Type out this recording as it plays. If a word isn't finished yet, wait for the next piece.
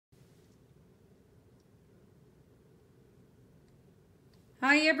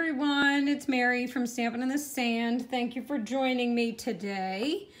Hi everyone, it's Mary from Stampin' in the Sand. Thank you for joining me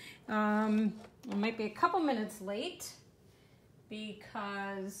today. I might be a couple minutes late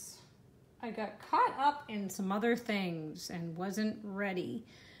because I got caught up in some other things and wasn't ready.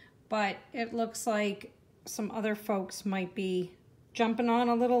 But it looks like some other folks might be jumping on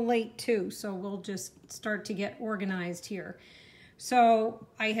a little late too, so we'll just start to get organized here. So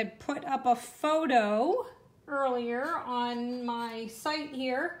I had put up a photo earlier on my site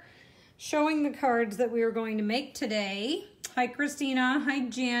here showing the cards that we were going to make today. Hi Christina, hi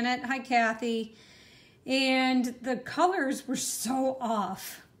Janet, hi Kathy. And the colors were so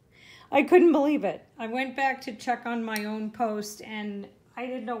off. I couldn't believe it. I went back to check on my own post and I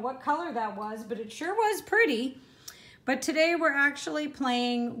didn't know what color that was, but it sure was pretty. But today we're actually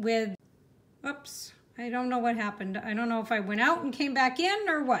playing with, oops, I don't know what happened. I don't know if I went out and came back in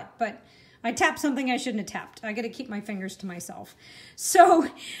or what, but I tapped something I shouldn't have tapped. I got to keep my fingers to myself. So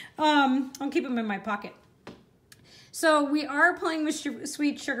I'll keep them in my pocket. So we are playing with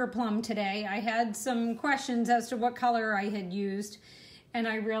Sweet Sugar Plum today. I had some questions as to what color I had used, and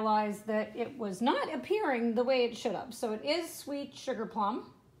I realized that it was not appearing the way it should have. So it is Sweet Sugar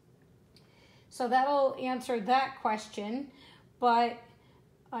Plum. So that'll answer that question. But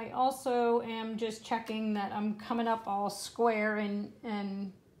I also am just checking that I'm coming up all square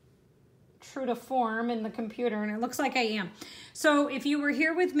and true to form in the computer, and it looks like I am. So if you were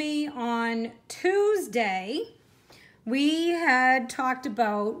here with me on Tuesday, we had talked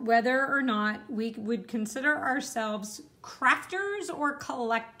about whether or not we would consider ourselves crafters or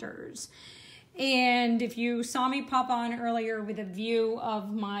collectors. And if you saw me pop on earlier with a view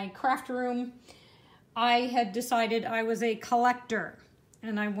of my craft room, I had decided I was a collector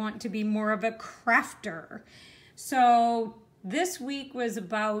and I want to be more of a crafter. So this week was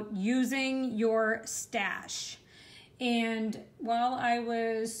about using your stash. And while I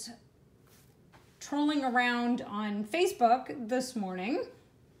was trolling around on Facebook this morning,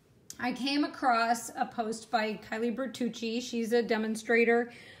 I came across a post by Kylie Bertucci. She's a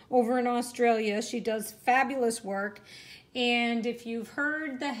demonstrator over in Australia. She does fabulous work. And if you've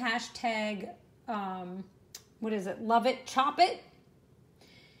heard the hashtag, what is it, Love It, Chop It?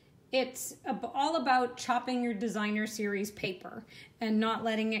 It's all about chopping your designer series paper and not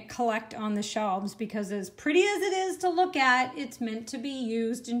letting it collect on the shelves, because as pretty as it is to look at, it's meant to be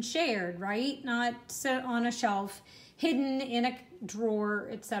used and shared, right? Not sit on a shelf, hidden in a drawer,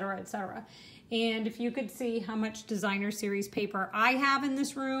 etc., etc. And if you could see how much designer series paper I have in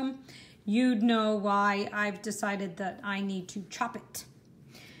this room, you'd know why I've decided that I need to chop it.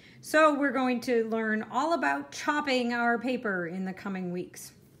 So we're going to learn all about chopping our paper in the coming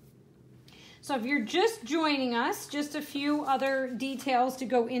weeks. So if you're just joining us, just a few other details to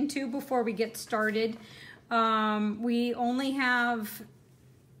go into before we get started. We only have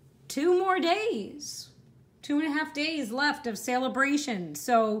 2 more days, 2.5 days left of celebration.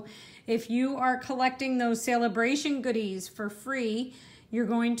 So if you are collecting those celebration goodies for free, you're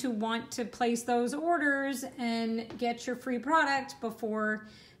going to want to place those orders and get your free product before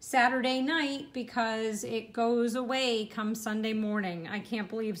Saturday night, because it goes away come Sunday morning. I can't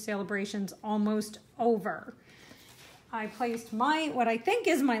believe celebration's almost over. I placed what I think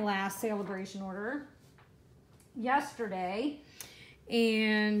is my last celebration order yesterday,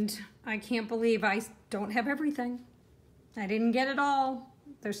 and I can't believe I don't have everything. I didn't get it all.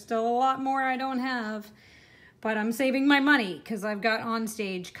 There's still a lot more I don't have, but I'm saving my money because I've got On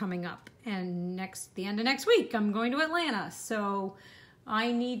Stage coming up, and the end of next week I'm going to Atlanta, so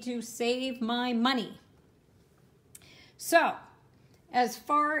I need to save my money. So, as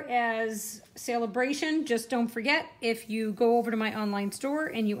far as celebration, just don't forget, if you go over to my online store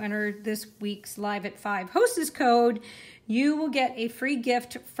and you enter this week's Live at 5 hostess code, you will get a free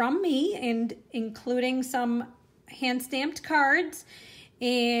gift from me, and including some hand-stamped cards.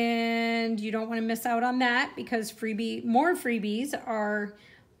 And you don't want to miss out on that, because more freebies are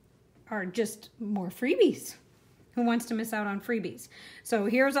just more freebies. Who wants to miss out on freebies? So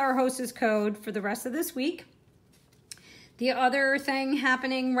here's our hostess code for the rest of this week. The other thing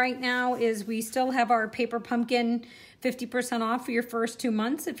happening right now is we still have our Paper Pumpkin 50% off for your first 2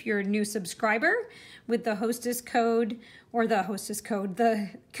 months if you're a new subscriber, with the hostess code, or the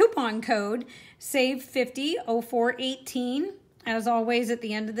coupon code SAVE500418. As always, at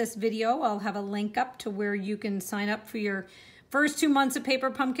the end of this video, I'll have a link up to where you can sign up for your first 2 months of Paper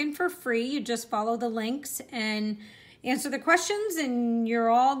Pumpkin for free. You just follow the links and answer the questions and you're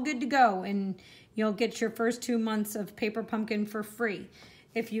all good to go. And you'll get your first 2 months of Paper Pumpkin for free.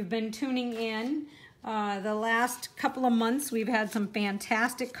 If you've been tuning in, the last couple of months, we've had some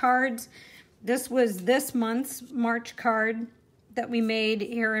fantastic cards. This was this month's March card. that we made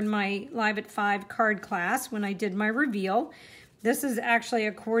here in my Live at 5 card class when I did my reveal. This is actually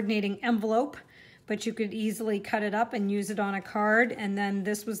a coordinating envelope, but you could easily cut it up and use it on a card. And then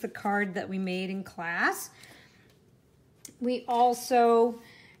this was the card that we made in class. We also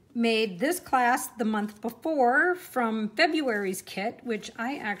made this class the month before from February's kit, which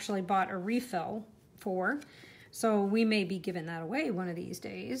I actually bought a refill for. So we may be giving that away one of these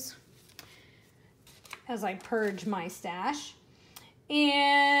days as I purge my stash.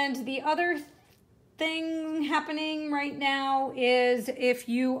 And the other thing happening right now is if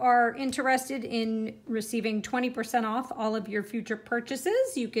you are interested in receiving 20% off all of your future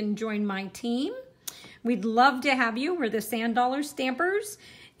purchases, you can join my team. We'd love to have you. We're the Sand Dollar Stampers,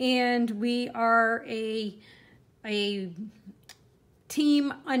 and we are a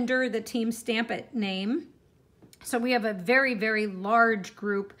team under the Team Stamp It name. So we have a very, very large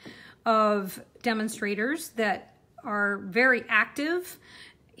group of demonstrators that are very active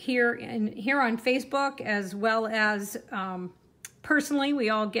here on Facebook, as well as personally.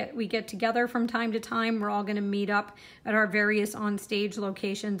 We get together from time to time. We're all going to meet up at our various on-stage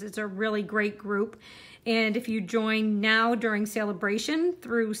locations. It's a really great group. And if you join now during celebration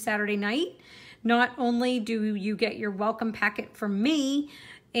through Saturday night, not only do you get your welcome packet from me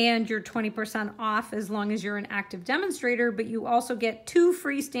and your 20% off as long as you're an active demonstrator, but you also get 2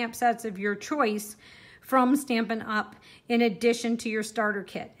 free stamp sets of your choice from Stampin' Up! In addition to your starter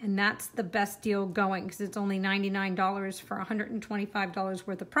kit. And that's the best deal going because it's only $99 for $125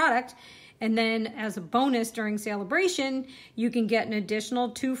 worth of product. And then as a bonus during celebration, you can get an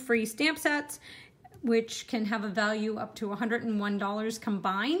additional 2 free stamp sets, which can have a value up to $101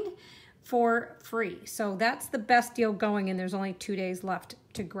 combined for free. So that's the best deal going, and there's only 2 days left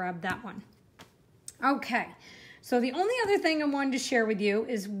to grab that one. Okay, so the only other thing I wanted to share with you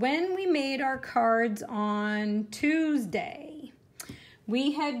is when we made our cards on Tuesday,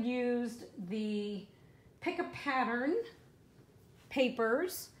 we had used the Pick a Pattern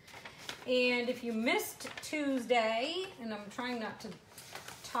papers. And if you missed Tuesday, and I'm trying not to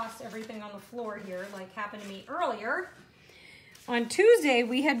toss everything on the floor here like happened to me earlier. On Tuesday,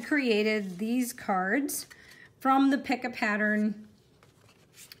 we had created these cards from the Pick a Pattern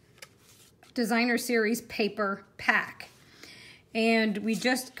Designer Series paper pack. And we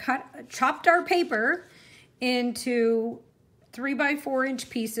just chopped our paper into 3x4 inch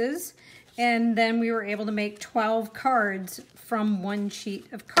pieces, and then we were able to make 12 cards from 1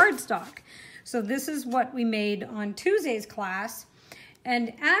 sheet of cardstock. So this is what we made on Tuesday's class.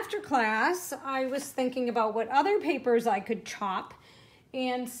 And after class, I was thinking about what other papers I could chop,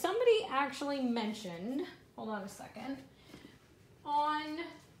 and somebody actually mentioned, hold on a second, on,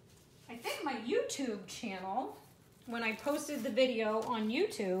 I think, my YouTube channel, when I posted the video on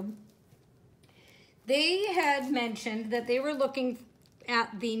YouTube, they had mentioned that they were looking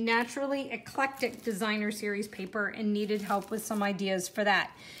at the Naturally Eclectic Designer Series paper and needed help with some ideas for that.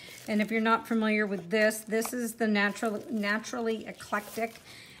 And if you're not familiar with this is the Naturally Eclectic,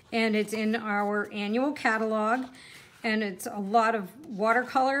 and it's in our annual catalog, and it's a lot of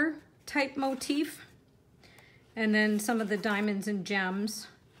watercolor type motif, and then some of the diamonds and gems.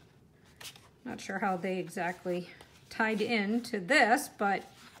 Not sure how they exactly tied into this, but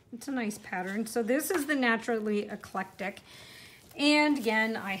it's a nice pattern. So this is the Naturally Eclectic, and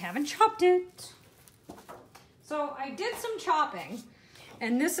again, I haven't chopped it. So I did some chopping.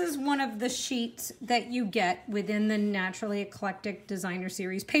 And this is one of the sheets that you get within the Naturally Eclectic Designer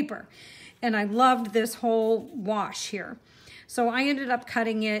Series paper. And I loved this whole wash here. So I ended up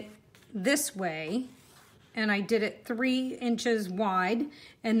cutting it this way, and I did it 3 inches wide,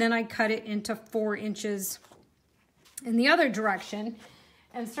 and then I cut it into 4 inches in the other direction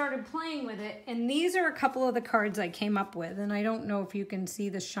and started playing with it. And these are a couple of the cards I came up with. And I don't know if you can see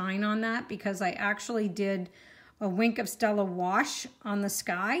the shine on that because I actually did a Wink of Stella wash on the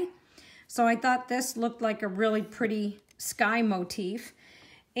sky. So I thought this looked like a really pretty sky motif.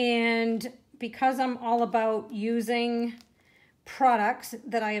 And because I'm all about using products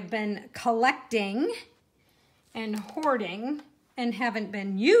that I have been collecting and hoarding and haven't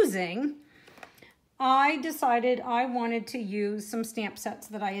been using, I decided I wanted to use some stamp sets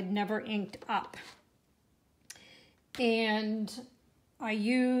that I had never inked up. And I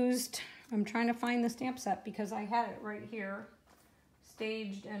used, I'm trying to find the stamp set because I had it right here,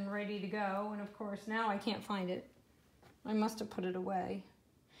 staged and ready to go. And of course, now I can't find it. I must have put it away.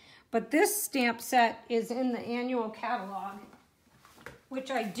 But this stamp set is in the annual catalog,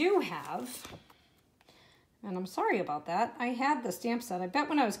 which I do have. And I'm sorry about that. I had the stamp set. I bet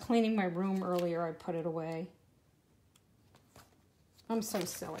when I was cleaning my room earlier, I put it away. I'm so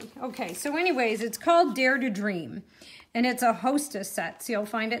silly. Okay, so anyways, it's called Dare to Dream, and it's a hostess set. So you'll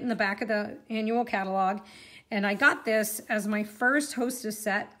find it in the back of the annual catalog. And I got this as my first hostess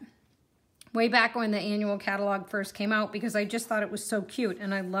set way back when the annual catalog first came out because I just thought it was so cute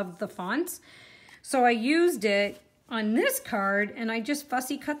and I loved the fonts. So I used it on this card and I just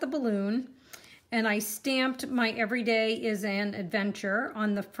fussy cut the balloon and I stamped my Everyday is an Adventure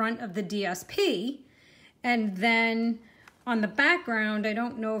on the front of the DSP. And then on the background, I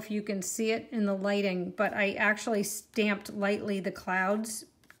don't know if you can see it in the lighting, but I actually stamped lightly the clouds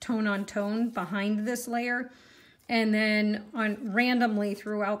tone on tone behind this layer. And then randomly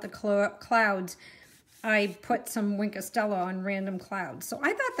throughout the clouds, I put some Wink of Stella on random clouds. So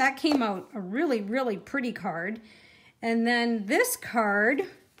I thought that came out a really, really pretty card. And then this card,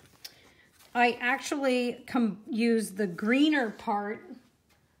 I actually used the greener part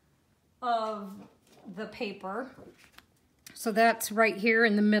of the paper. So that's right here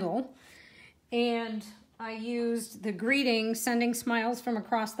in the middle. And I used the greeting, Sending Smiles from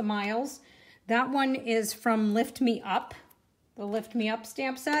Across the Miles. That one is from Lift Me Up, the Lift Me Up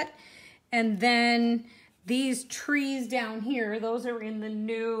stamp set. And then these trees down here, those are in the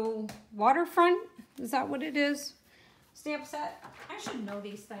new Waterfront. Is that what it is? Stamp set. I should know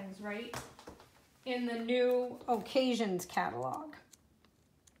these things, right? In the new Occasions catalog.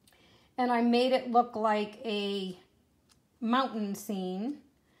 And I made it look like a mountain scene.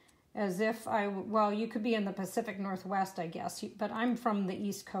 As if well, you could be in the Pacific Northwest, I guess, but I'm from the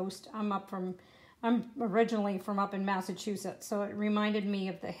East Coast. I'm originally from up in Massachusetts, so it reminded me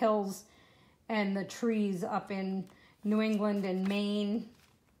of the hills and the trees up in New England and Maine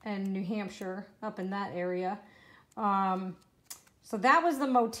and New Hampshire, up in that area. So that was the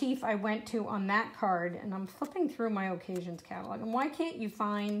motif I went to on that card, and I'm flipping through my Occasions catalog. And why can't you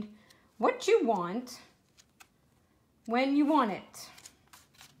find what you want when you want it?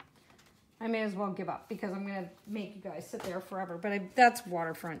 I may as well give up because I'm going to make you guys sit there forever. But that's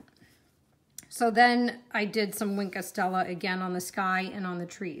Waterfront. So then I did some Wink of Stella again on the sky and on the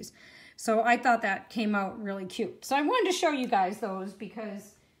trees. So I thought that came out really cute. So I wanted to show you guys those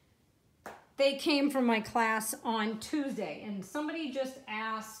because they came from my class on Tuesday. And somebody just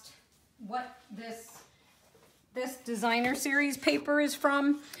asked what this designer series paper is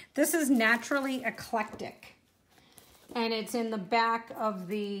from. This is Naturally Eclectic. And it's in the back of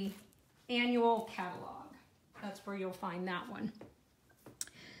the annual catalog. That's where you'll find that one.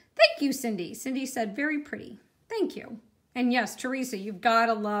 Thank you, Cindy. Cindy said, very pretty. Thank you. And yes, Teresa, you've got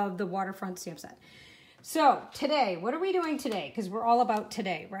to love the Waterfront stamp set. So today, what are we doing today? Because we're all about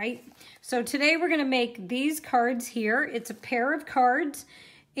today, right? So today we're going to make these cards here. It's a pair of cards.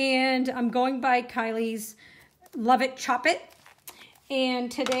 And I'm going by Kylie's Love It, Chop It.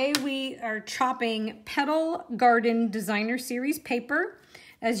 And today we are chopping Petal Garden Designer Series paper.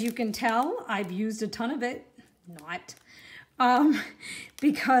 As you can tell, I've used a ton of it,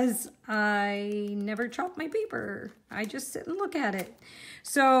 because I never chop my paper. I just sit and look at it.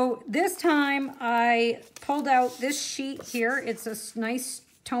 So this time I pulled out this sheet here. It's a nice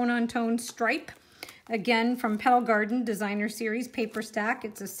tone-on-tone stripe, again from Petal Garden Designer Series paper stack.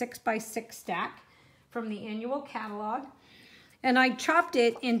 It's a 6x6 stack from the annual catalog. And I chopped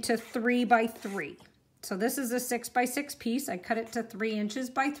it into 3x3. So this is a 6x6 piece. I cut it to 3 inches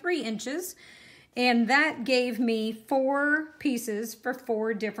by 3 inches. And that gave me 4 pieces for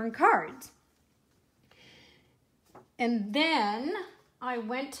 4 different cards. And then I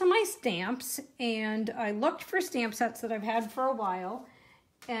went to my stamps and I looked for stamp sets that I've had for a while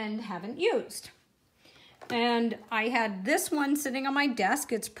and haven't used. And I had this one sitting on my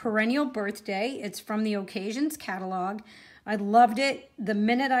desk. It's Perennial Birthday. It's from the Occasions catalog. I loved it the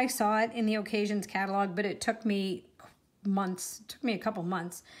minute I saw it in the Occasions catalog, but it took me months, a couple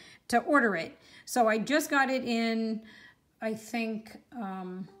months to order it. So I just got it in, I think,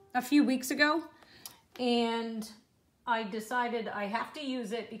 a few weeks ago. And I decided I have to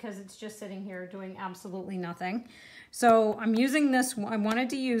use it because it's just sitting here doing absolutely nothing. So I'm using this one. I wanted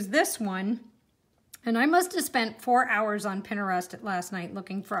to use this one. And I must have spent 4 hours on Pinterest last night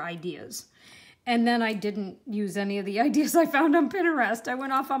looking for ideas. And then I didn't use any of the ideas I found on Pinterest. I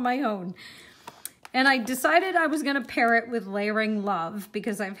went off on my own. And I decided I was going to pair it with Layering Love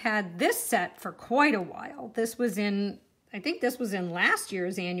because I've had this set for quite a while. This was in, I think this was in last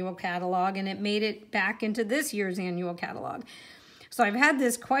year's annual catalog, and it made it back into this year's annual catalog. So I've had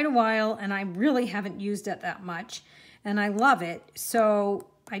this quite a while, and I really haven't used it that much. And I love it. So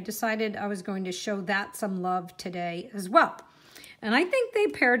I decided I was going to show that some love today as well. And I think they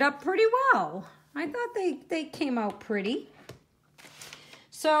paired up pretty well. I thought they came out pretty.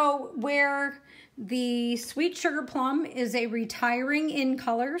 So where The Sweet Sugar Plum is a retiring in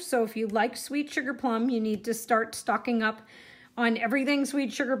color, so if you like Sweet Sugar Plum, you need to start stocking up on everything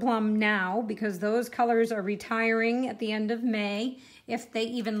Sweet Sugar Plum now, because those colors are retiring at the end of May, if they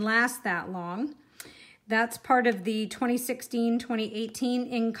even last that long. That's part of the 2016-2018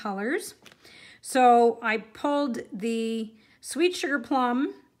 in colors. So I pulled the Sweet Sugar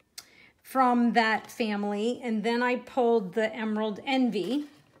Plum from that family, and then I pulled the Emerald Envy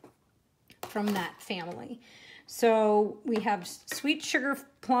from that family. So we have Sweet Sugar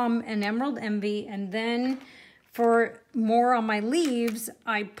Plum and Emerald Envy, and then for more on my leaves,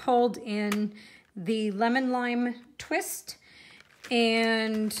 I pulled in the Lemon Lime Twist,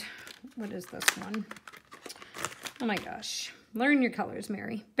 and what is this one? Oh my gosh, learn your colors,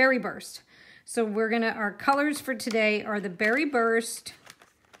 Mary. Berry Burst. So our colors for today are the Berry Burst,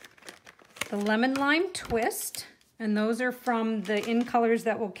 the Lemon Lime Twist, and those are from the in colors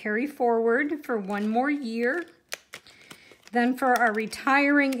that will carry forward for one more year. Then for our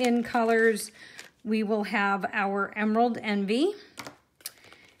retiring in colors, we will have our Emerald Envy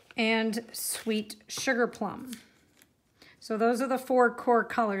and Sweet Sugar Plum. So those are the 4 core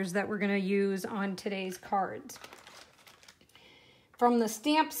colors that we're going to use on today's cards. From the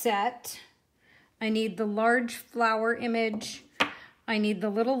stamp set, I need the large flower image, I need the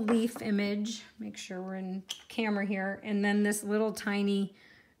little leaf image, make sure we're in camera here, and then this little tiny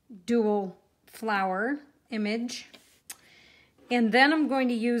dual flower image. And then I'm going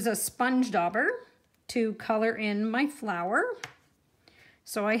to use a sponge dauber to color in my flower.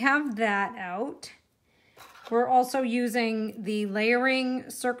 So I have that out. We're also using the layering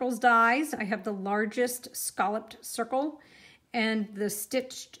circles dies. I have the largest scalloped circle, and the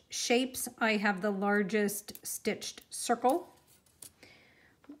stitched shapes, I have the largest stitched circle.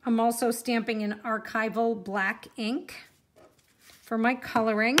 I'm also stamping in archival black ink for my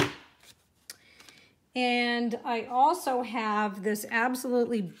coloring. And I also have this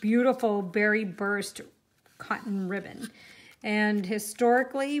absolutely beautiful Berry Burst cotton ribbon. And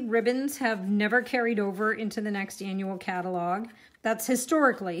historically, ribbons have never carried over into the next annual catalog. That's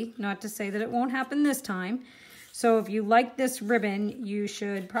historically, not to say that it won't happen this time. So if you like this ribbon, you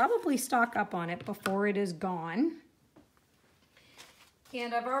should probably stock up on it before it is gone.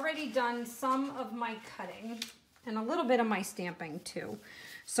 And I've already done some of my cutting and a little bit of my stamping too.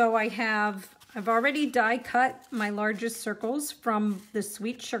 So I've already die cut my largest circles from the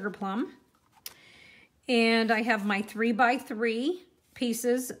Sweet Sugar Plum. And I have my 3x3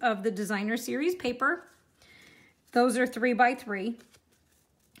 pieces of the Designer Series paper. Those are 3x3.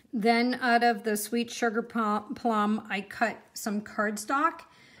 Then out of the Sweet Sugar Plum, I cut some cardstock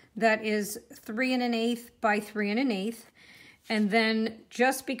that is 3 1/8 by 3 1/8. And then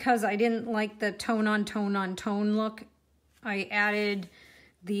just because I didn't like the tone on tone on tone look, I added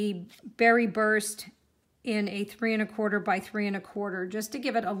the Berry Burst in a 3 1/4 by 3 1/4 just to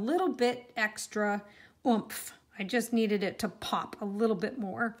give it a little bit extra oomph. I just needed it to pop a little bit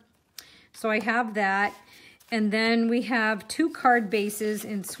more. So I have that. And then we have 2 card bases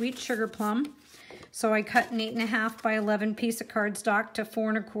in Sweet Sugar Plum. So I cut an 8 1/2 by 11 piece of cardstock to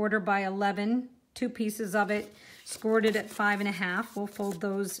 4 1/4 by 11, 2 pieces of it, scored it at 5 1/2. We'll fold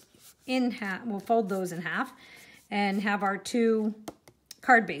those in half. We'll fold those in half and have our 2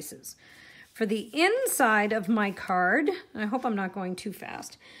 card bases. For the inside of my card, I hope I'm not going too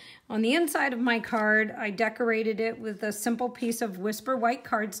fast. On the inside of my card, I decorated it with a simple piece of Whisper White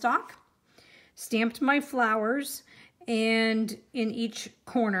cardstock, stamped my flowers and in each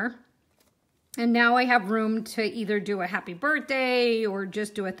corner. And now I have room to either do a happy birthday or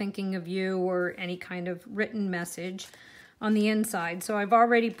just do a thinking of you or any kind of written message on the inside. So I've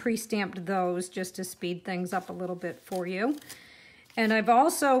already pre-stamped those just to speed things up a little bit for you. And I've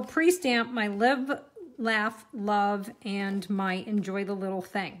also pre-stamped my Live, Laugh, Love, and my Enjoy the Little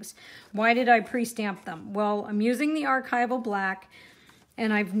Things. Why did I pre-stamp them? Well, I'm using the archival black,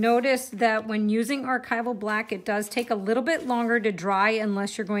 and I've noticed that when using archival black, it does take a little bit longer to dry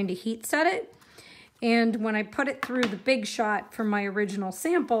unless you're going to heat set it. And when I put it through the Big Shot for my original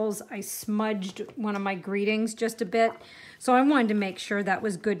samples, I smudged one of my greetings just a bit. So I wanted to make sure that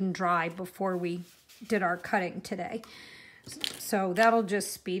was good and dry before we did our cutting today. So that'll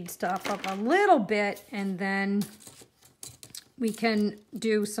just speed stuff up a little bit, and then we can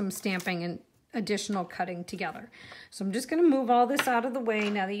do some stamping and additional cutting together. So I'm just going to move all this out of the way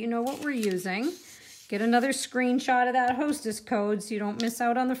now that you know what we're using. Get another screenshot of that hostess code so you don't miss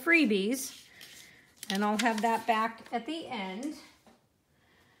out on the freebies. And I'll have that back at the end.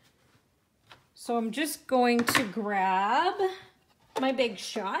 So I'm just going to grab my Big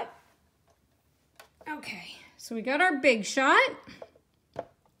Shot. Okay, so we got our Big Shot.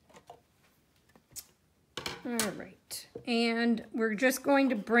 All right, and we're just going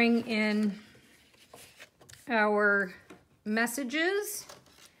to bring in our messages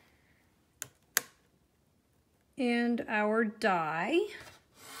and our die.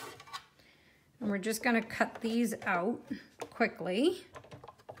 And we're just going to cut these out quickly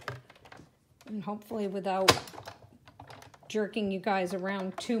and hopefully without jerking you guys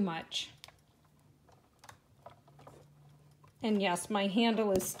around too much. And yes, my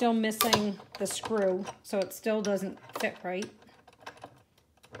handle is still missing the screw, so it still doesn't fit right.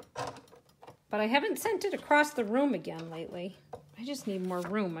 But I haven't sent it across the room again lately. I just need more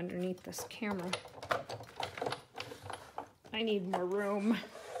room underneath this camera. I need more room.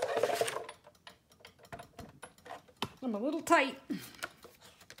 I'm a little tight.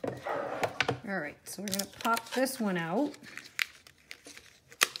 All right, so we're gonna pop this one out.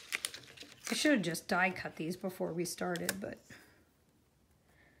 I should have just die cut these before we started, but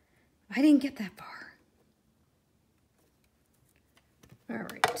I didn't get that far. All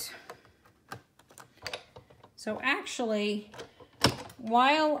right. So actually,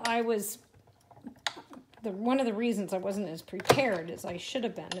 while I was, one of the reasons I wasn't as prepared as I should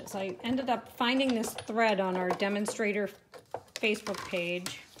have been is I ended up finding this thread on our demonstrator Facebook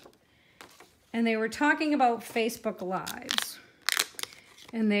page, and they were talking about Facebook Lives,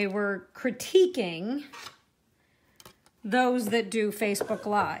 and they were critiquing those that do Facebook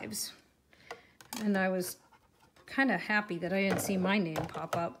Lives. And I was kind of happy that I didn't see my name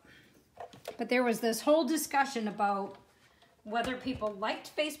pop up. But there was this whole discussion about whether people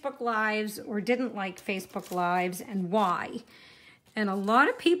liked Facebook Lives or didn't like Facebook Lives and why. And a lot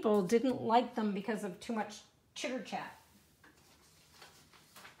of people didn't like them because of too much chitter chat.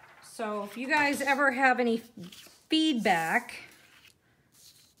 So if you guys ever have any feedback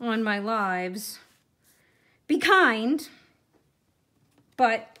on my lives, be kind,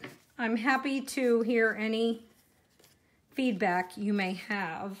 but I'm happy to hear any feedback you may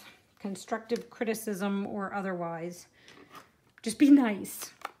have, constructive criticism or otherwise. Just be nice,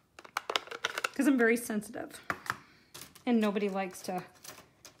 because I'm very sensitive, and nobody likes to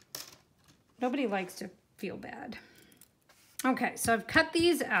feel bad. Okay, so I've cut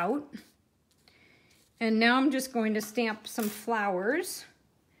these out, and now I'm just going to stamp some flowers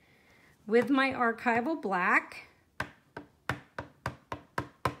with my archival black.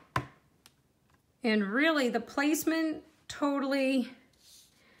 And really, the placement totally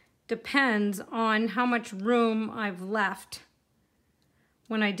depends on how much room I've left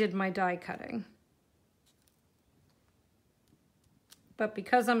when I did my die cutting. But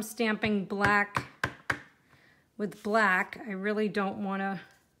because I'm stamping black with black, I really don't want to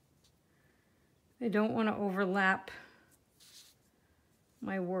overlap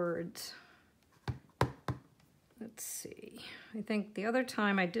my words. Let's see. I think the other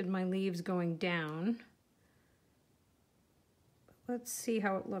time I did my leaves going down. Let's see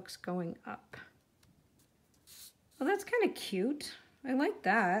how it looks going up. Well, that's kind of cute. I like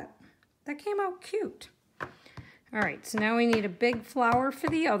that. That came out cute. All right, so now we need a big flower for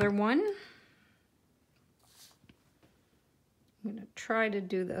the other one. I'm going to try to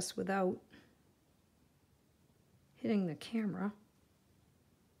do this without hitting the camera.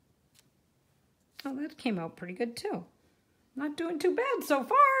 Oh, that came out pretty good too. Not doing too bad so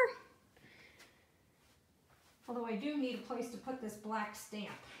far. Although I do need a place to put this black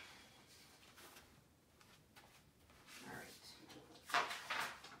stamp. All right.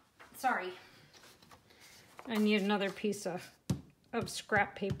 Sorry. I need another piece of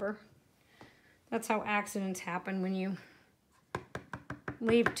scrap paper. That's how accidents happen when you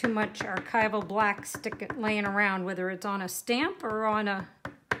leave too much archival black laying around, whether it's on a stamp or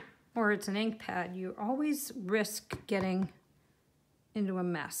it's an ink pad. You always risk getting into a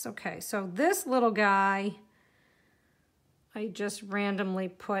mess. Okay, so this little guy I just randomly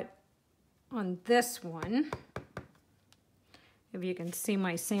put on this one. If you can see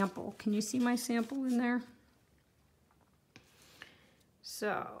my sample. Can you see my sample in there?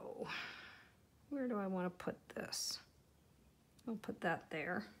 So, where do I want to put this? I'll put that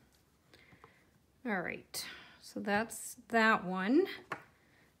there. All right, so that's that one.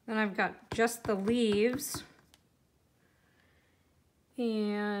 Then I've got just the leaves.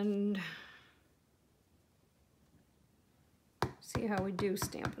 And see how we do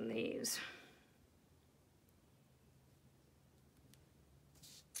stamping these.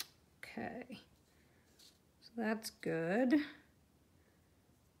 Okay, so that's good.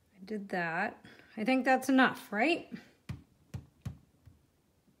 I did that. I think that's enough, right?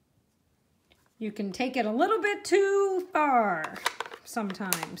 You can take it a little bit too far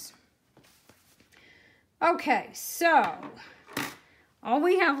sometimes. Okay, so All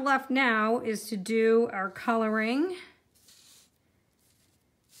we have left now is to do our coloring.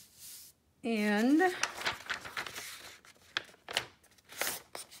 And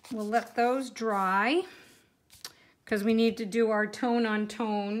we'll let those dry because we need to do our tone on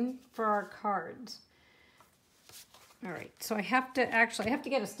tone for our cards. All right, so I have to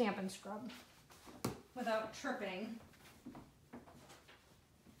get a Stampin' Scrub without tripping.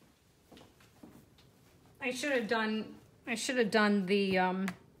 I should have done the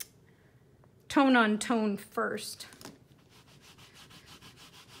tone on tone first.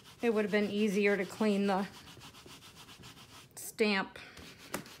 It would have been easier to clean the stamp.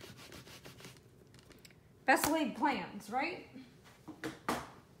 Best laid plans, right?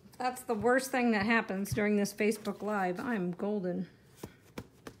 That's the worst thing that happens during this Facebook Live. I'm golden.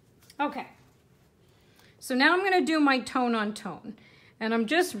 Okay. So now I'm going to do my tone on tone. And I'm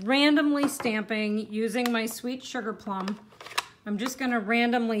just randomly stamping using my Sweet Sugar Plum. I'm just going to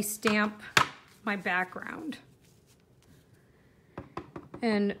randomly stamp my background.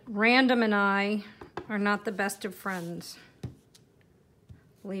 And random and I are not the best of friends.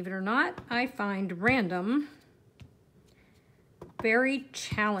 Believe it or not, I find random very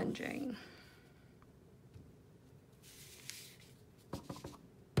challenging.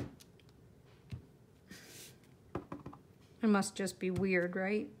 It must just be weird,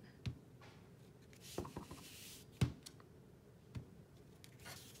 right?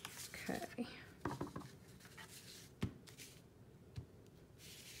 Okay.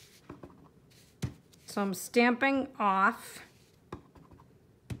 So I'm stamping off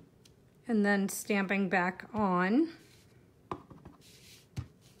and then stamping back on.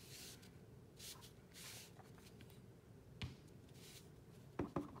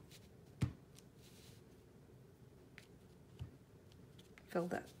 Fill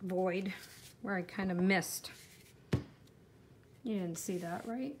that void where I kind of missed. You didn't see that,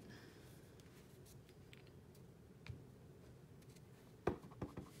 right?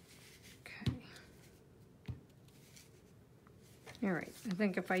 Okay. All right, I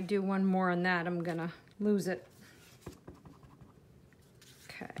think if I do one more on that, I'm gonna lose it.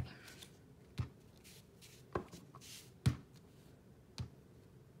 Okay.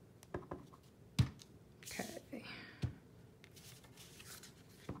 Okay.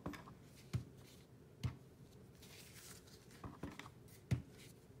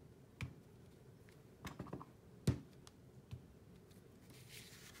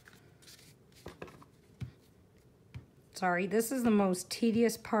 Sorry, this is the most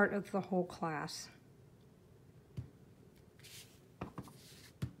tedious part of the whole class.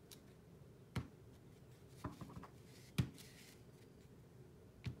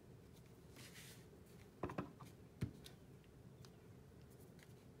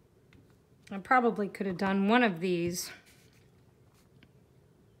 I probably could have done one of these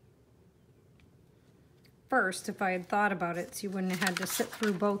first if I had thought about it, so you wouldn't have had to sit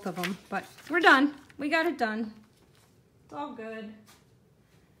through both of them. But we're done. We got it done. It's all good.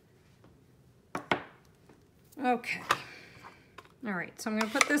 Okay. All right, so I'm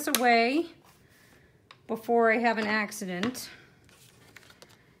going to put this away before I have an accident,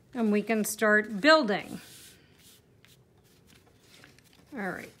 and we can start building. All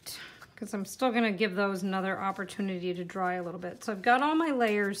right, because I'm still going to give those another opportunity to dry a little bit. So I've got all my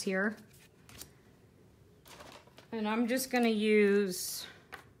layers here, and I'm just going to use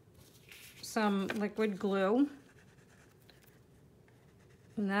some liquid glue.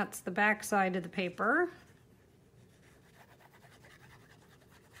 And that's the back side of the paper.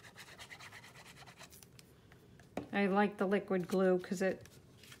 I like the liquid glue because it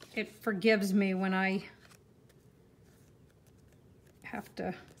forgives me when I have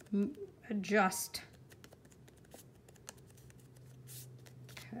to adjust.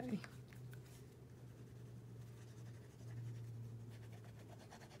 Okay.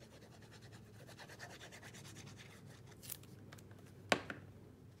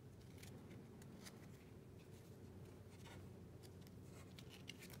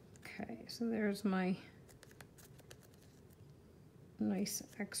 Okay, so there's my nice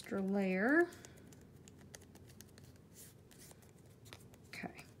extra layer.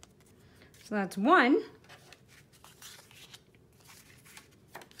 Okay, so that's one.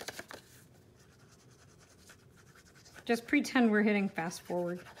 Just pretend we're hitting fast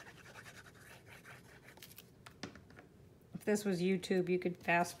forward. If this was YouTube, you could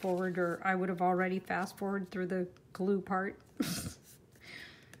fast forward, or I would have already fast forward through the glue part.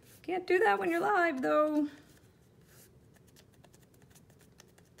 Can't do that when you're live, though.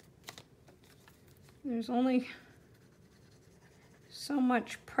 There's only so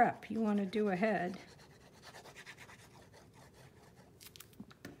much prep you want to do ahead.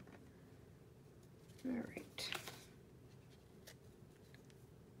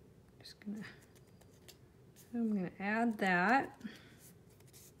 I'm gonna add that.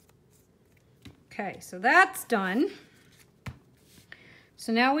 Okay, so that's done.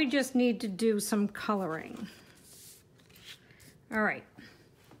 So now we just need to do some coloring. All right,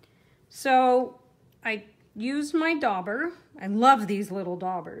 so I used my dauber. I love these little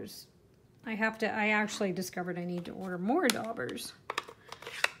daubers. I actually discovered I need to order more daubers.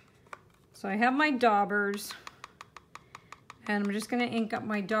 So I have my daubers, and I'm just gonna ink up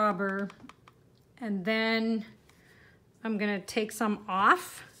my dauber, and then I'm gonna take some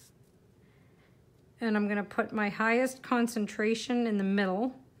off, and I'm gonna put my highest concentration in the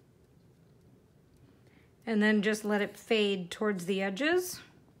middle, and then just let it fade towards the edges.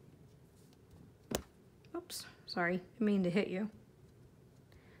 Oops, sorry, I didn't mean to hit you.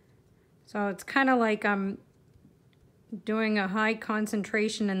 So it's kind of like I'm doing a high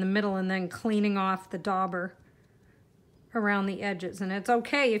concentration in the middle and then cleaning off the dauber around the edges. And it's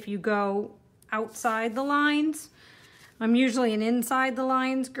okay if you go outside the lines. I'm usually an inside the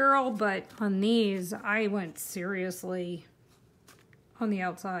lines girl, but on these, I went seriously on the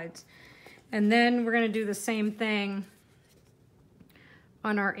outsides. And then we're gonna do the same thing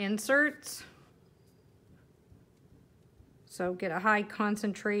on our inserts. So get a high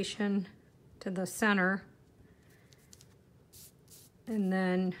concentration to the center, and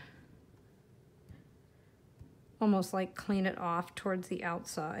then almost like clean it off towards the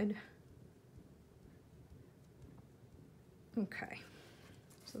outside. Okay,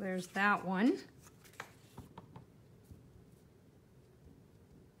 so there's that one.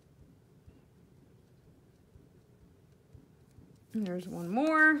 And there's one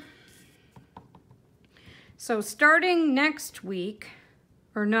more. So starting next week,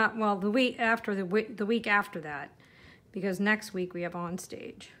 or not, well, the week after the week after that, because next week we have on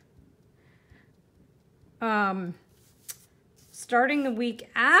stage. Starting the week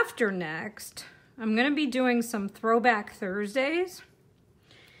after next, I'm going to be doing some Throwback Thursdays.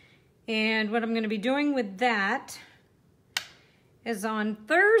 And what I'm going to be doing with that is on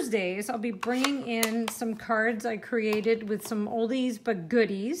Thursdays, I'll be bringing in some cards I created with some oldies but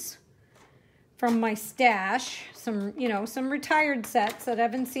goodies from my stash, some retired sets that I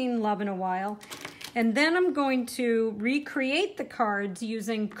haven't seen love in a while. And then I'm going to recreate the cards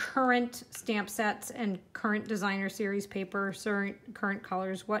using current stamp sets and current designer series paper, current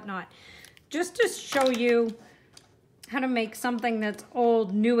colors, whatnot, just to show you how to make something that's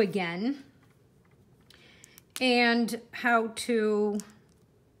old new again, and how to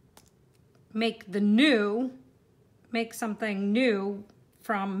make something new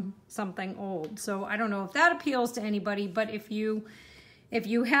from something old. So I don't know if that appeals to anybody, but if you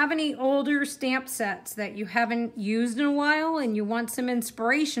have any older stamp sets that you haven't used in a while and you want some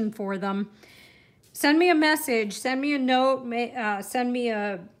inspiration for them, send me a message, send me a note, send me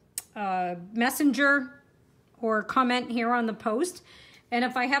a messenger or comment here on the post. And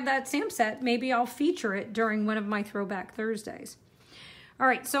if I have that stamp set, maybe I'll feature it during one of my Throwback Thursdays. All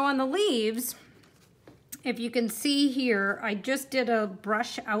right, so on the leaves, if you can see here, I just did a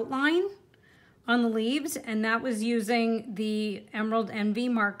brush outline on the leaves, and that was using the Emerald Envy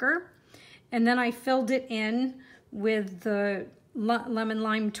marker. And then I filled it in with the Lemon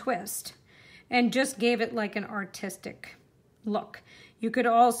Lime Twist and just gave it like an artistic look. You could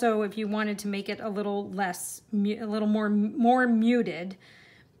also, if you wanted to make it a little more muted,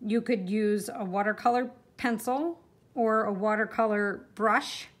 you could use a watercolor pencil or a watercolor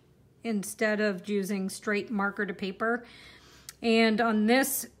brush instead of using straight marker to paper. And on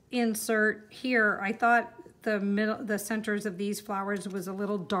this insert here, I thought the centers of these flowers was a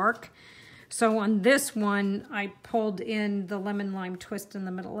little dark. So on this one, I pulled in the Lemon Lime Twist in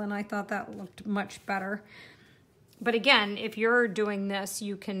the middle, and I thought that looked much better. But again, if you're doing this,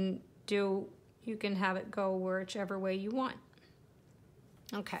 you can have it go whichever way you want.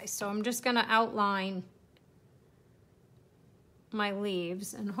 Okay, so I'm just gonna outline my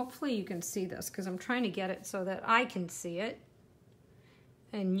leaves, and hopefully you can see this because I'm trying to get it so that I can see it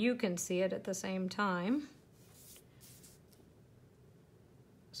and you can see it at the same time.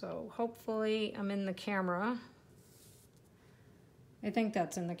 So hopefully I'm in the camera. I think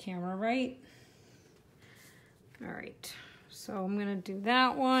that's in the camera, right? All right, so I'm gonna do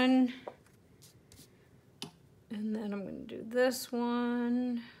that one. And then I'm gonna do this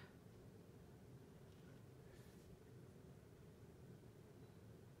one.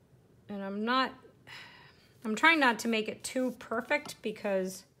 And I'm trying not to make it too perfect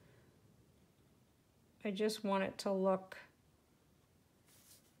because I just want it to look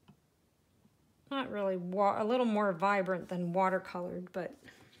not really a little more vibrant than watercolored, but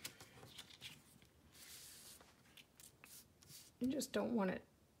I just don't want it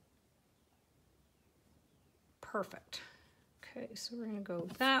perfect. Okay, so we're gonna go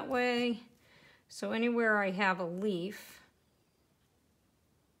that way. So anywhere I have a leaf,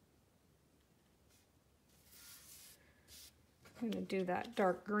 I'm gonna do that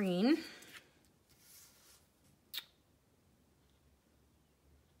dark green.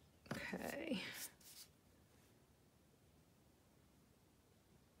 Okay.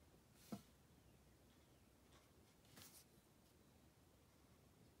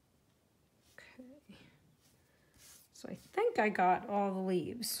 So I think I got all the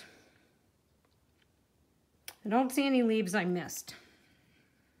leaves. I don't see any leaves I missed.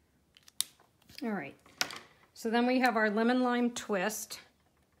 All right, so then we have our lemon lime twist.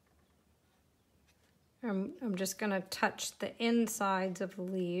 I'm just gonna touch the insides of the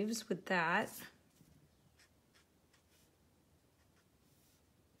leaves with that.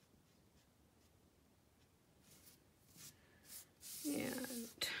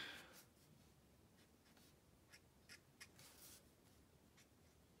 And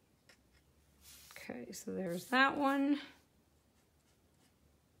okay, so there's that one.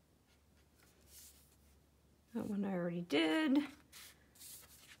 That one I already did. Okay.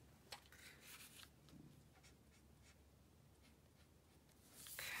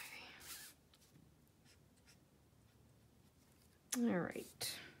 All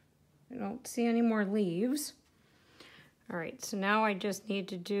right. I don't see any more leaves. All right, so now I just need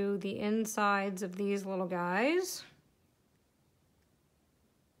to do the insides of these little guys.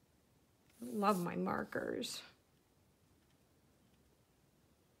 Love my markers.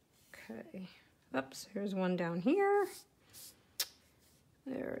 Okay, oops, here's one down here.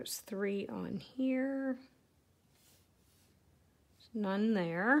 There's 3 on here. There's none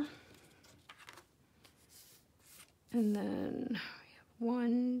there. And then we have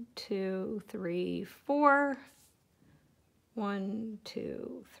 1, 2, 3, 4. 1,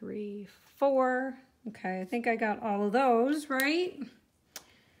 2, 3, 4. Okay, I think I got all of those, right?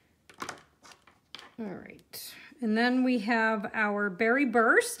 All right, and then we have our berry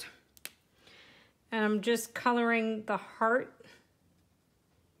burst. And I'm just coloring the heart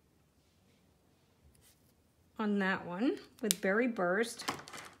on that one with berry burst.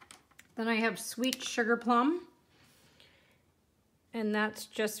 Then I have sweet sugar plum. And that's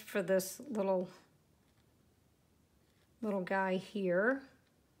just for this little guy here.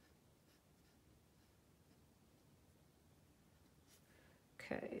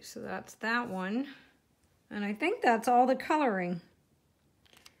 Okay, so that's that one. And I think that's all the coloring.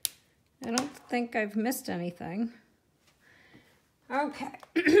 I don't think I've missed anything. Okay,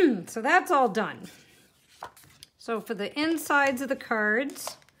 so that's all done. So for the insides of the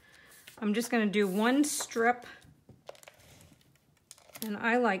cards, I'm just gonna do 1 strip. And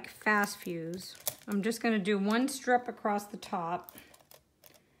I like fast fuse. I'm just gonna do 1 strip across the top.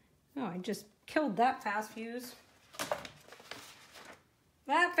 Oh, I just killed that fast fuse.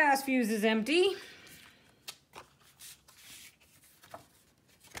 That fast fuse is empty.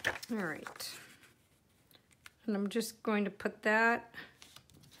 All right. And I'm just going to put that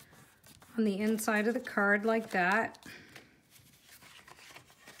on the inside of the card like that.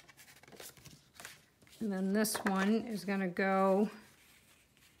 And then this one is gonna go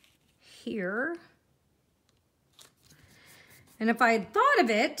here. And if I had thought of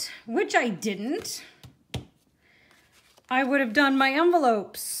it, which I didn't, I would have done my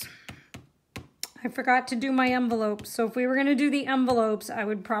envelopes. I forgot to do my envelopes. So if we were gonna do the envelopes, I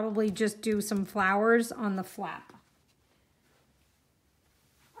would probably just do some flowers on the flap.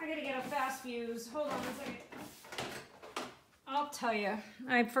 I gotta get a fast fuse. Hold on a second. I'll tell you,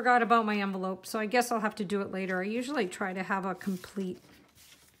 I forgot about my envelope, so I guess I'll have to do it later. I usually try to have a complete.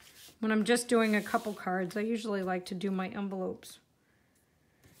 When I'm just doing a couple cards, I usually like to do my envelopes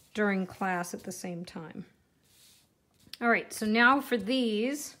during class at the same time. All right, so now for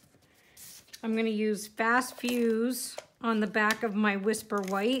these, I'm gonna use fast fuse on the back of my Whisper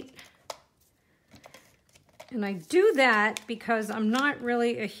White. And I do that because I'm not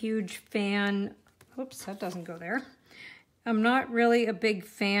really a huge fan, oops, that doesn't go there. I'm not really a big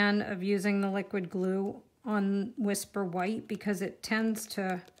fan of using the liquid glue on Whisper White because it tends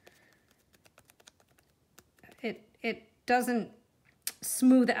to, it doesn't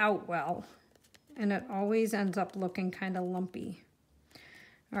smooth out well, and it always ends up looking kind of lumpy.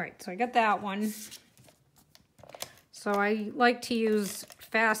 All right, so I got that one. So I like to use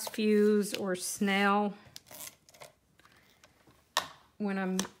fast fuse or snail when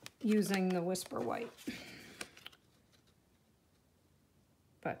I'm using the Whisper White.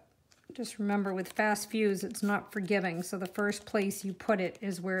 But just remember, with fast fuse, it's not forgiving, so the first place you put it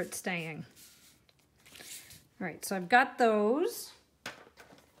is where it's staying. All right, so I've got those.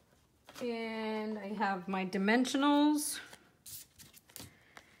 And I have my dimensionals.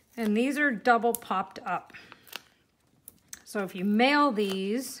 And these are double popped up. So if you mail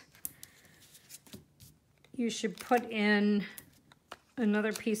these, you should put in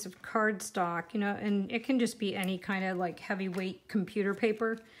another piece of cardstock, you know, and it can just be any kind of like heavyweight computer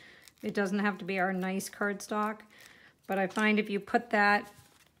paper. It doesn't have to be our nice cardstock. But I find if you put that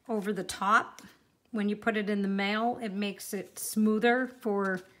over the top, when you put it in the mail, it makes it smoother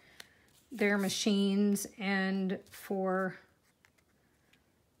for their machines and for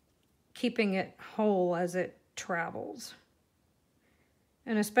keeping it whole as it travels.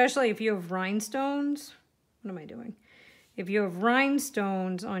 And especially if you have rhinestones, what am I doing? If you have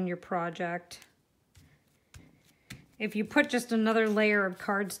rhinestones on your project, if you put just another layer of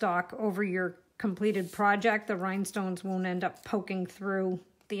cardstock over your completed project, the rhinestones won't end up poking through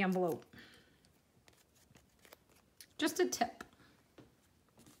the envelope. Just a tip.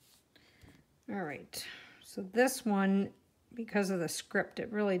 All right, so this one, because of the script,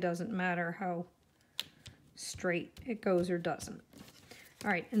 it really doesn't matter how straight it goes or doesn't.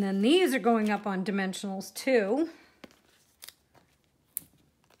 All right, and then these are going up on dimensionals too.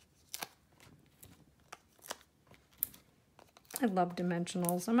 I love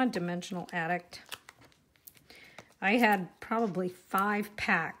dimensionals. I'm a dimensional addict. I had probably 5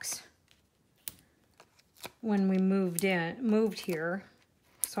 packs when we moved here.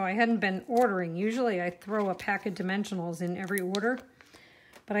 So I hadn't been ordering. Usually I throw a pack of dimensionals in every order,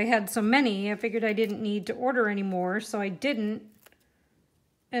 but I had so many, I figured I didn't need to order anymore, so I didn't.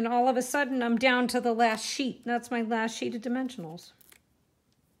 And all of a sudden I'm down to the last sheet. That's my last sheet of dimensionals.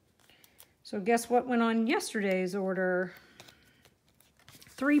 So guess what went on yesterday's order?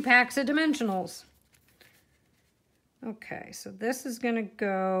 3 packs of dimensionals. Okay, so this is gonna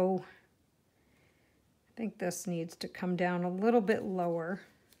go, I think this needs to come down a little bit lower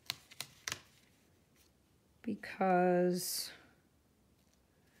because,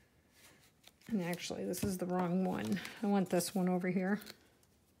 and actually this is the wrong one. I want this one over here.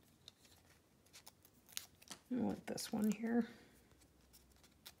 I want this one here.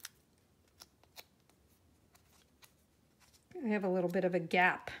 I have a little bit of a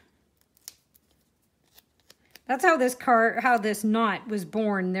gap. That's how this knot was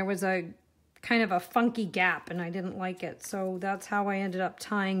born. There was a kind of a funky gap and I didn't like it. So that's how I ended up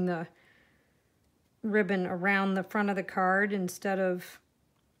tying the ribbon around the front of the card instead of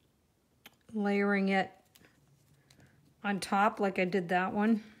layering it on top like I did that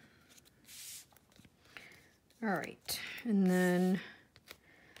one. All right, and then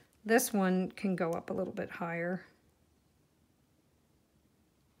this one can go up a little bit higher.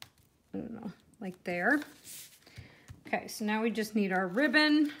 I don't know, like there. Okay, so now we just need our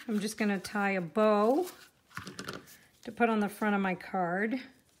ribbon. I'm just gonna tie a bow to put on the front of my card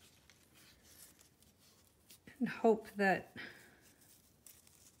and hope that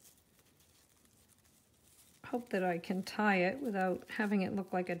I can tie it without having it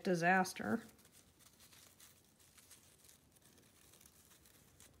look like a disaster.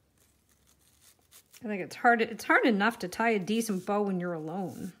 I think it's hard enough to tie a decent bow when you're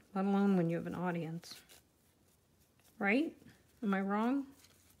alone, let alone when you have an audience. Right? Am I wrong?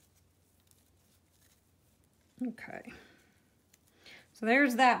 Okay. So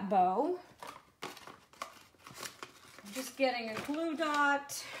there's that bow. I'm just getting a glue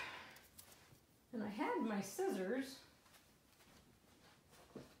dot. And I had my scissors.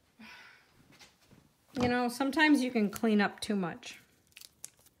 You know, sometimes you can clean up too much.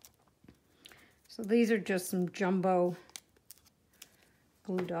 So these are just some jumbo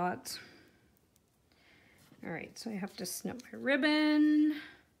glue dots. All right, so I have to snip my ribbon.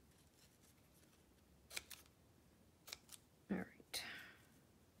 All right.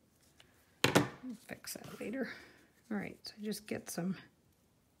 I'll fix that later. All right, so just get some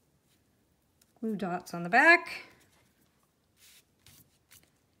glue dots on the back.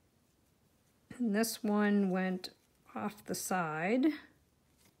 And this one went off the side.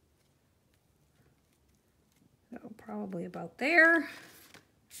 So probably about there.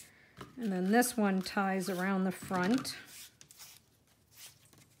 And then this one ties around the front.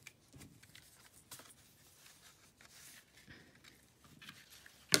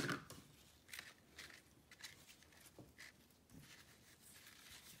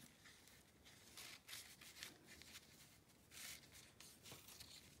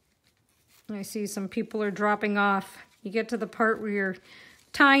 I see some people are dropping off. You get to the part where you're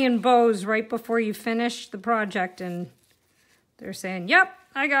tying bows right before you finish the project and they're saying, yep,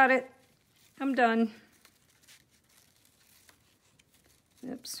 I got it. I'm done.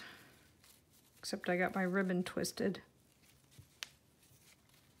 Oops. Except I got my ribbon twisted.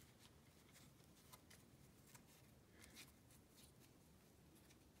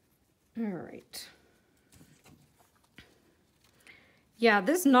 All right. Yeah,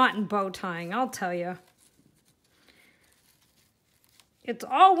 this knot and bow tying, I'll tell you. It's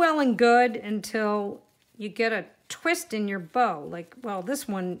all well and good until you get a twist in your bow. Like, well, this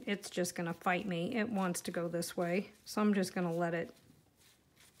one, it's just going to fight me. It wants to go this way, so I'm just going to let it.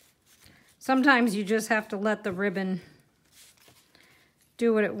 Sometimes you just have to let the ribbon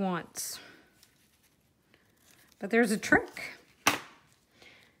do what it wants. But there's a trick.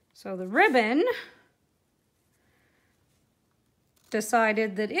 So the ribbon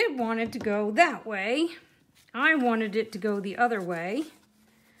decided that it wanted to go that way. I wanted it to go the other way.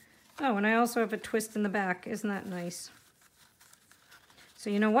 Oh, and I also have a twist in the back. Isn't that nice? So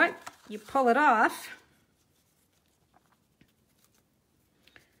you know what? You pull it off.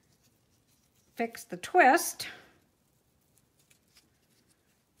 Fix the twist.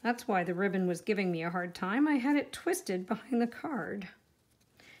 That's why the ribbon was giving me a hard time. I had it twisted behind the card.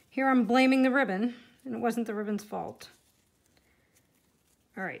 Here I'm blaming the ribbon, and it wasn't the ribbon's fault.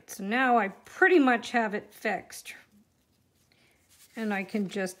 All right, so now I pretty much have it fixed. And I can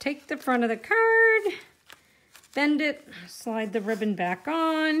just take the front of the card, bend it, slide the ribbon back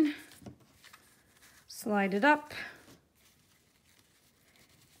on, slide it up,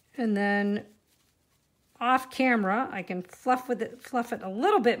 and then off camera, I can fluff it a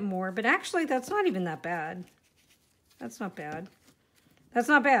little bit more, but actually that's not even that bad. That's not bad. That's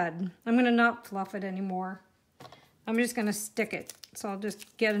not bad. I'm gonna not fluff it anymore. I'm just gonna stick it. So I'll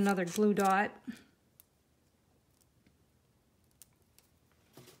just get another glue dot.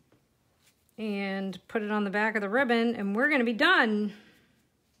 And put it on the back of the ribbon, and we're gonna be done.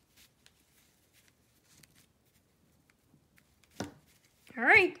 All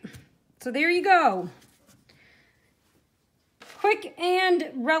right, so there you go. Quick and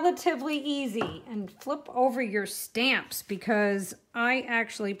relatively easy. And flip over your stamps, because I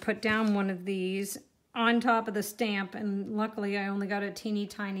actually put down one of these on top of the stamp, and luckily I only got a teeny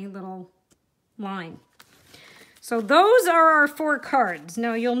tiny little line. So those are our 4 cards.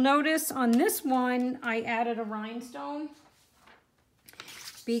 Now you'll notice on this one I added a rhinestone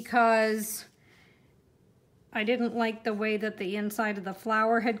because I didn't like the way that the inside of the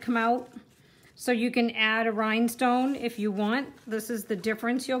flower had come out. So you can add a rhinestone if you want. This is the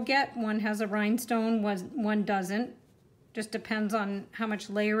difference you'll get. One has a rhinestone, one doesn't. Just depends on how much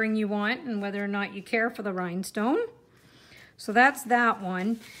layering you want and whether or not you care for the rhinestone. So that's that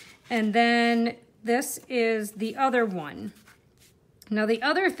one. And then this is the other one. Now the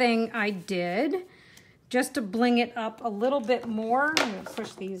other thing I did, just to bling it up a little bit more, I'm gonna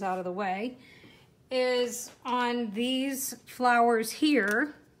push these out of the way, is on these flowers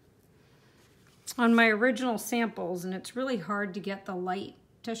here, on my original samples, and it's really hard to get the light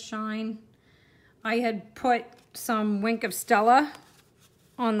to shine. I had put some Wink of Stella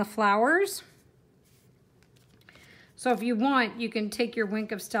on the flowers. So if you want, you can take your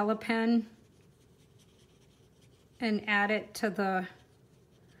Wink of Stella pen and add it to the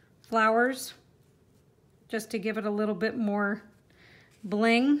flowers just to give it a little bit more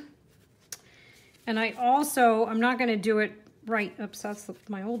bling. And I also, I'm not gonna do it right, oops, that's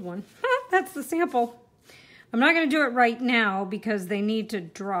my old one. That's the sample. I'm not gonna do it right now because they need to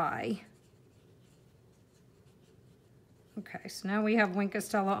dry. Okay, so now we have Wink of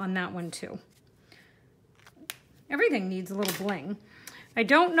Stella on that one too. Everything needs a little bling. I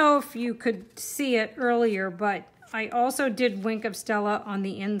don't know if you could see it earlier, but I also did Wink of Stella on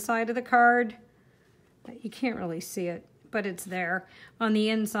the inside of the card. You can't really see it, but it's there on the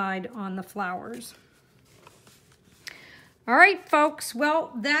inside on the flowers. All right, folks,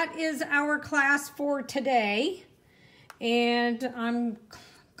 well, that is our class for today. And I'm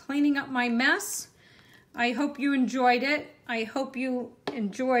cleaning up my mess. I hope you enjoyed it. I hope you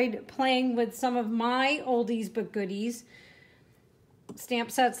enjoyed playing with some of my oldies but goodies.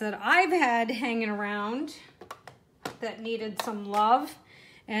 Stamp sets that I've had hanging around that needed some love,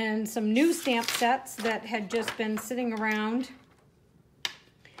 and some new stamp sets that had just been sitting around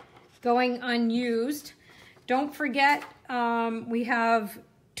going unused. Don't forget, we have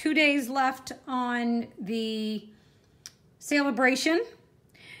 2 days left on the celebration.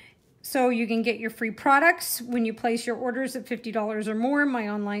 So you can get your free products when you place your orders at $50 or more in my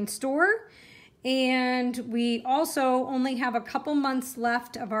online store. And we also only have a couple months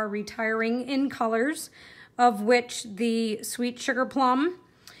left of our retiring in colors, of which the Sweet Sugar Plum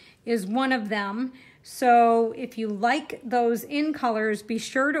is one of them. So if you like those in colors, be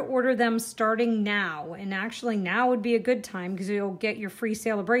sure to order them starting now. And actually now would be a good time because you'll get your free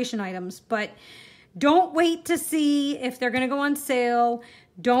celebration items. But don't wait to see if they're going to go on sale.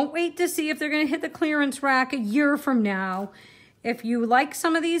 Don't wait to see if they're going to hit the clearance rack a year from now. if you like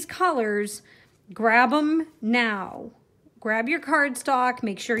some of these colors, grab them now. Grab your cardstock.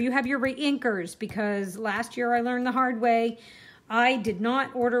 Make sure you have your reinkers, because last year I learned the hard way. I did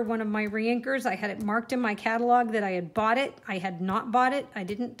not order one of my reinkers. I had it marked in my catalog that I had bought it. I had not bought it. I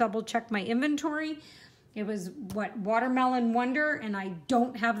didn't double check my inventory. It was Watermelon Wonder, and I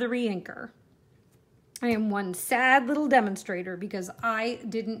don't have the reinker. I am one sad little demonstrator because I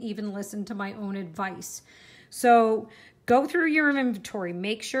didn't even listen to my own advice. So go through your inventory.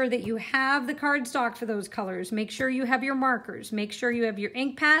 Make sure that you have the cardstock for those colors. Make sure you have your markers. Make sure you have your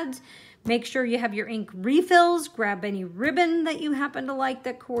ink pads. Make sure you have your ink refills. Grab any ribbon that you happen to like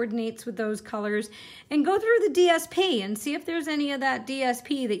that coordinates with those colors. And go through the DSP and see if there's any of that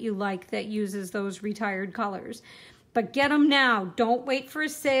DSP that you like that uses those retired colors. But get them now. Don't wait for a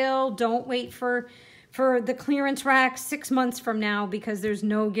sale. Don't wait for the clearance rack 6 months from now, because there's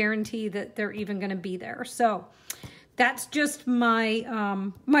no guarantee that they're even going to be there. So that's just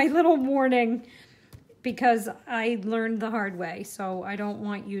my my little warning, because I learned the hard way. So I don't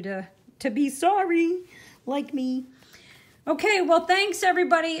want you to be sorry like me. Okay, well, thanks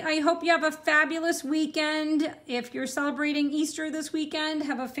everybody. I hope you have a fabulous weekend. If you're celebrating Easter this weekend,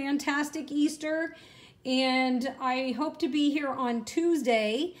 have a fantastic Easter. And I hope to be here on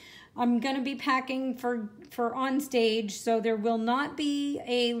Tuesday. I'm going to be packing for on stage, so there will not be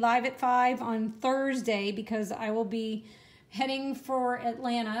a live at 5 on Thursday, because I will be heading for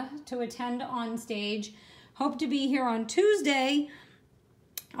Atlanta to attend on stage. Hope to be here on Tuesday.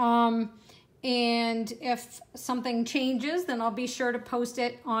 And if something changes, then I'll be sure to post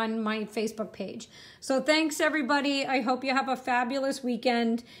it on my Facebook page. So thanks everybody. I hope you have a fabulous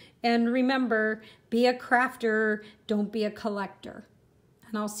weekend. And remember, be a crafter, don't be a collector.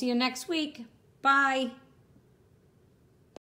 And I'll see you next week. Bye.